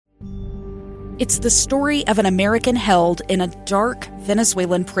It's the story of an American held in a dark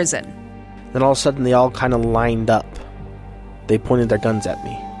Venezuelan prison. Then all of a sudden they all kind of lined up. They pointed their guns at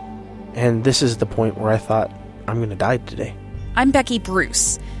me. And this is the point where I thought, I'm going to die today. I'm Becky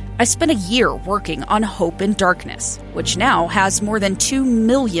Bruce. I spent a year working on Hope in Darkness, which now has more than 2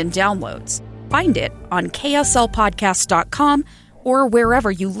 million downloads. Find it on kslpodcast.com or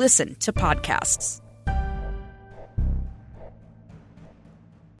wherever you listen to podcasts.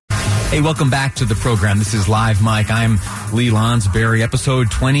 Hey, welcome back to the program. This is Live Mike. I'm Lee Lonsberry, episode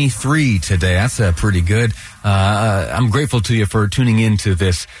 23 today. That's pretty good. I'm grateful to you for tuning into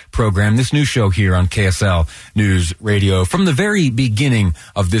this program, this new show here on KSL News Radio. From the very beginning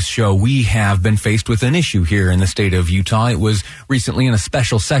of this show, we have been faced with an issue here in the state of Utah. It was recently in a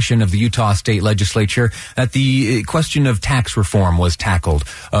special session of the Utah State Legislature that the question of tax reform was tackled.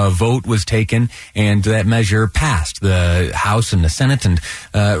 A vote was taken, and that measure passed the House and the Senate, and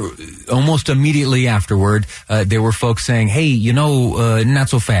almost immediately afterward, there were folks saying, hey, not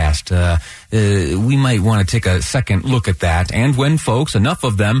so fast. We might want to take a second look at that. And when folks, enough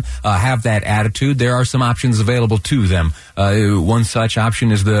of them, have that attitude, there are some options available to them. One such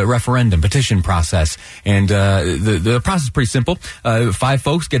option is the referendum petition process. And the process is pretty simple. 5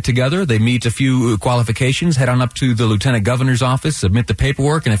 folks get together, they meet a few qualifications, head on up to the lieutenant governor's office, submit the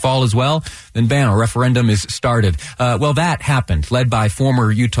paperwork, and if all is well, then bam, a referendum is started. Well, that happened, led by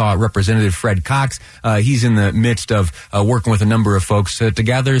former Utah Representative Fred Cox. He's in the midst of working with a number of folks to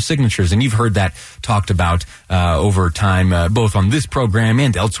gather signatures, and you've heard that talked about over time, both on this program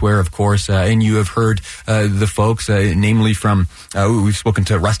and elsewhere, of course. And you have heard the folks, namely from, we've spoken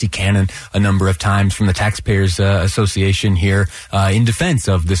to Rusty Cannon a number of times from the Taxpayers Association here in defense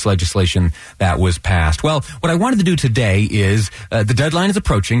of this legislation that was passed. Well, what I wanted to do today is the deadline is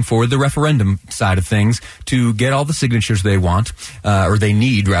approaching for the referendum side of things to get all the signatures they want, or they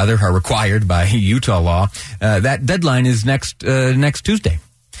need, rather, are required by Utah law. That deadline is next Tuesday.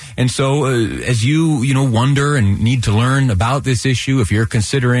 And so as you wonder and need to learn about this issue, if you're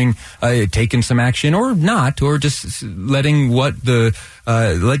considering taking some action or not, or just letting what the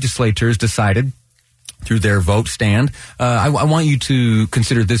legislators decided through their vote stand, I want you to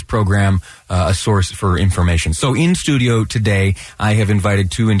consider this program a source for information. So in studio today, I have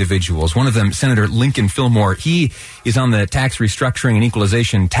invited 2 individuals. One of them, Senator Lincoln Fillmore. He is on the Tax Restructuring and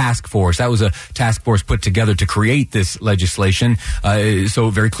Equalization Task Force. That was a task force put together to create this legislation.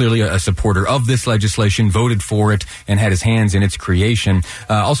 So very clearly a supporter of this legislation, voted for it, and had his hands in its creation.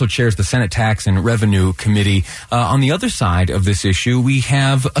 Also chairs the Senate Tax and Revenue Committee. On the other side of this issue, we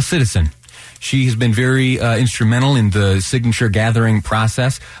have a citizen. She has been very instrumental in the signature gathering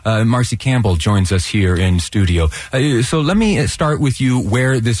process. Marci Campbell joins us here in studio. So let me start with you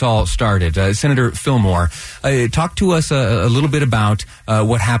where this all started. Senator Fillmore, talk to us a little bit about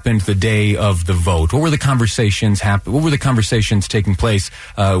what happened the day of the vote. What were the conversations taking place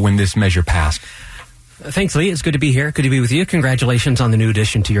when this measure passed? Thanks, Lee. It's good to be here. Good to be with you. Congratulations on the new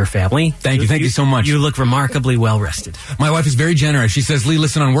addition to your family. Thank you. Thank you so much. You look remarkably well rested. My wife is very generous. She says, Lee,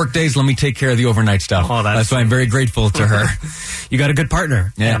 listen, on work days, let me take care of the overnight stuff. Oh, that's why I'm very grateful to her. You got a good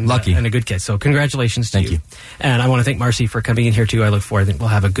partner. Yeah, lucky. And a good kid. So congratulations to you. Thank you. And I want to thank Marci for coming in here, too. I look forward. I think we'll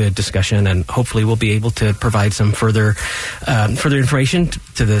have a good discussion, and hopefully we'll be able to provide some further information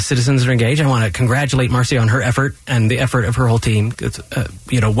to the citizens that are engaged. I want to congratulate Marci on her effort and the effort of her whole team.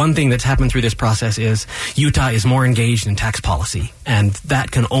 One thing that's happened through this process is Utah is more engaged in tax policy, and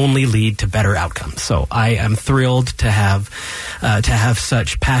that can only lead to better outcomes. So I am thrilled to have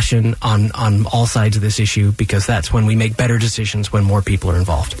such passion on all sides of this issue, because that's when we make better decisions when more people are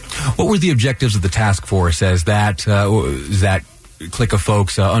involved. What were the objectives of the task force as that clique of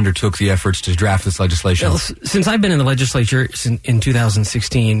folks undertook the efforts to draft this legislation? Well, since I've been in the legislature in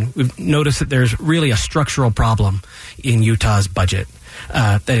 2016, we've noticed that there's really a structural problem in Utah's budget.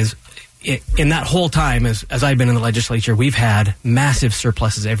 That is, in that whole time, as I've been in the legislature, we've had massive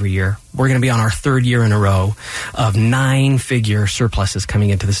surpluses every year. We're going to be on our 3rd year in a row of 9-figure surpluses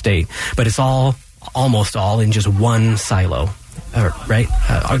coming into the state. But it's almost all in just one silo. Right?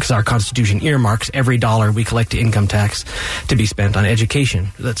 Because our Constitution earmarks every dollar we collect to income tax to be spent on education.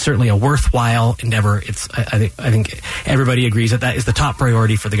 That's certainly a worthwhile endeavor. I think everybody agrees that is the top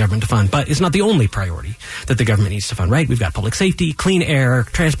priority for the government to fund, but it's not the only priority that the government needs to fund, right? We've got public safety, clean air,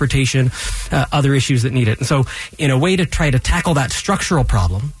 transportation, other issues that need it. And so in a way to try to tackle that structural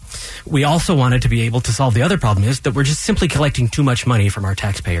problem, we also wanted to be able to solve the other problem, is that we're just simply collecting too much money from our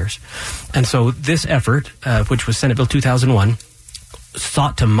taxpayers. And so this effort, which was Senate Bill 2001,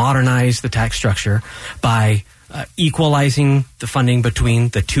 sought to modernize the tax structure by equalizing the funding between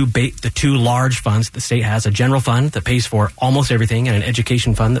the two large funds the state has, a general fund that pays for almost everything and an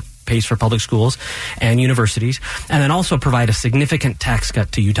education fund that pays for public schools and universities, and then also provide a significant tax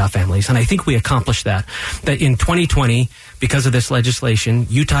cut to Utah families. And I think we accomplished that in 2020, because of this legislation,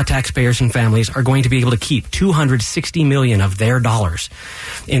 Utah taxpayers and families are going to be able to keep $260 million of their dollars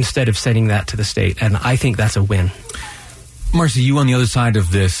instead of sending that to the state. And I think that's a win. Marci, you on the other side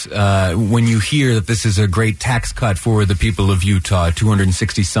of this, when you hear that this is a great tax cut for the people of Utah,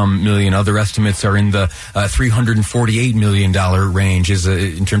 $260-some million, other estimates are in the $348 million range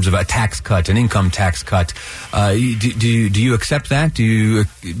in terms of a tax cut, an income tax cut. Do you accept that? Do you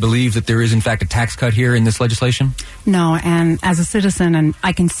believe that there is, in fact, a tax cut here in this legislation? No, and as a citizen, and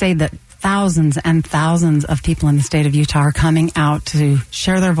I can say that thousands and thousands of people in the state of Utah are coming out to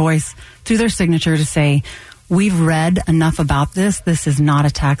share their voice through their signature to say, we've read enough about this. This is not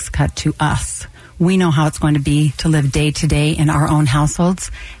a tax cut to us. We know how it's going to be to live day to day in our own households,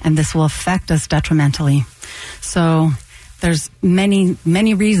 and this will affect us detrimentally. So there's many,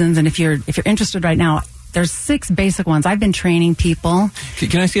 many reasons, and if you're interested right now, there's 6 basic ones. I've been training people.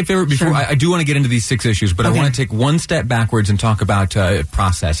 Can I say a favor? Before, sure. I do want to get into these 6 issues, but okay. I want to take one step backwards and talk about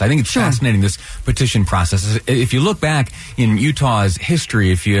process. I think it's fascinating, this petition process. If you look back in Utah's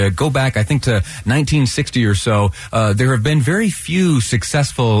history, if you go back, I think, to 1960 or so, there have been very few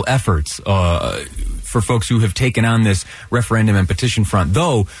successful efforts for folks who have taken on this referendum and petition front,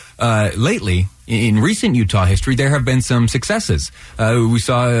 though lately, in recent Utah history, there have been some successes. We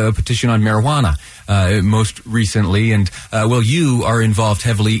saw a petition on marijuana most recently, and you are involved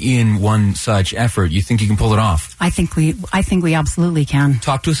heavily in one such effort. You think you can pull it off? I think we absolutely can.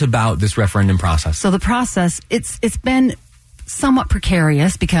 Talk to us about this referendum process. So the process, it's been somewhat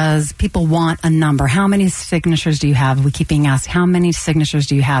precarious because people want a number. How many signatures do you have? We keep being asked, how many signatures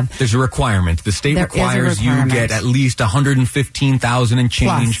do you have? There's a requirement. The state requires you get at least 115,000 and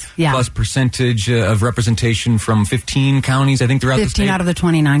change, plus percentage of representation from 15 counties, I think, throughout the state. 15 out of the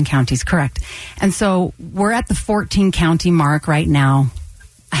 29 counties, correct. And so we're at the 14 county mark right now,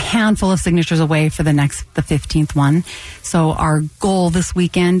 a handful of signatures away for the 15th one. So our goal this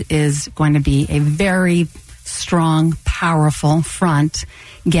weekend is going to be a very strong, powerful front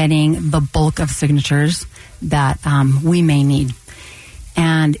getting the bulk of signatures that we may need.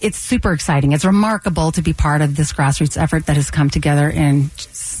 And it's super exciting. It's remarkable to be part of this grassroots effort that has come together in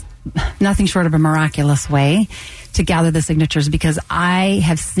nothing short of a miraculous way to gather the signatures, because I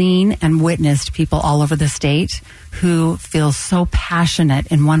have seen and witnessed people all over the state who feel so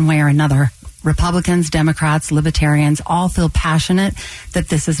passionate in one way or another. Republicans, Democrats, Libertarians all feel passionate that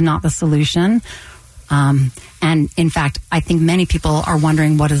this is not the solution. And in fact, I think many people are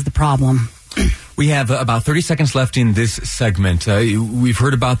wondering, what is the problem? We have about 30 seconds left in this segment. We've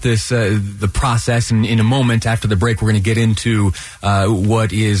heard about this, the process, and in a moment after the break, we're going to get into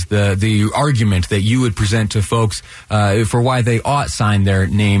what is the argument that you would present to folks for why they ought sign their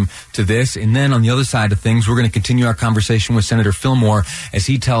name to this. And then on the other side of things, we're going to continue our conversation with Senator Fillmore as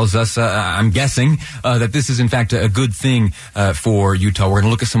he tells us, I'm guessing, that this is in fact a good thing for Utah. We're going to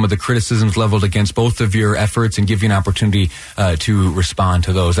look at some of the criticisms leveled against both of your efforts and give you an opportunity to respond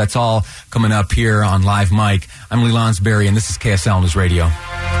to those. That's all coming up here on Live Mike. I'm Lee Lonsberry, and this is KSL News Radio.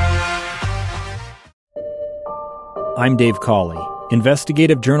 I'm Dave Cawley,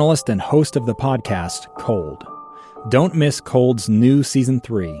 investigative journalist and host of the podcast Cold. Don't miss Cold's new Season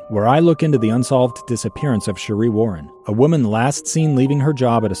 3, where I look into the unsolved disappearance of Cherie Warren, a woman last seen leaving her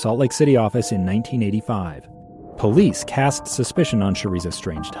job at a Salt Lake City office in 1985. Police cast suspicion on Cherie's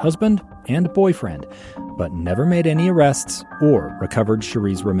estranged husband and boyfriend, but never made any arrests or recovered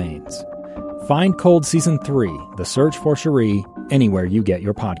Cherie's remains. Find Cold Season 3, The Search for Cherie, anywhere you get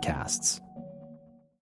your podcasts.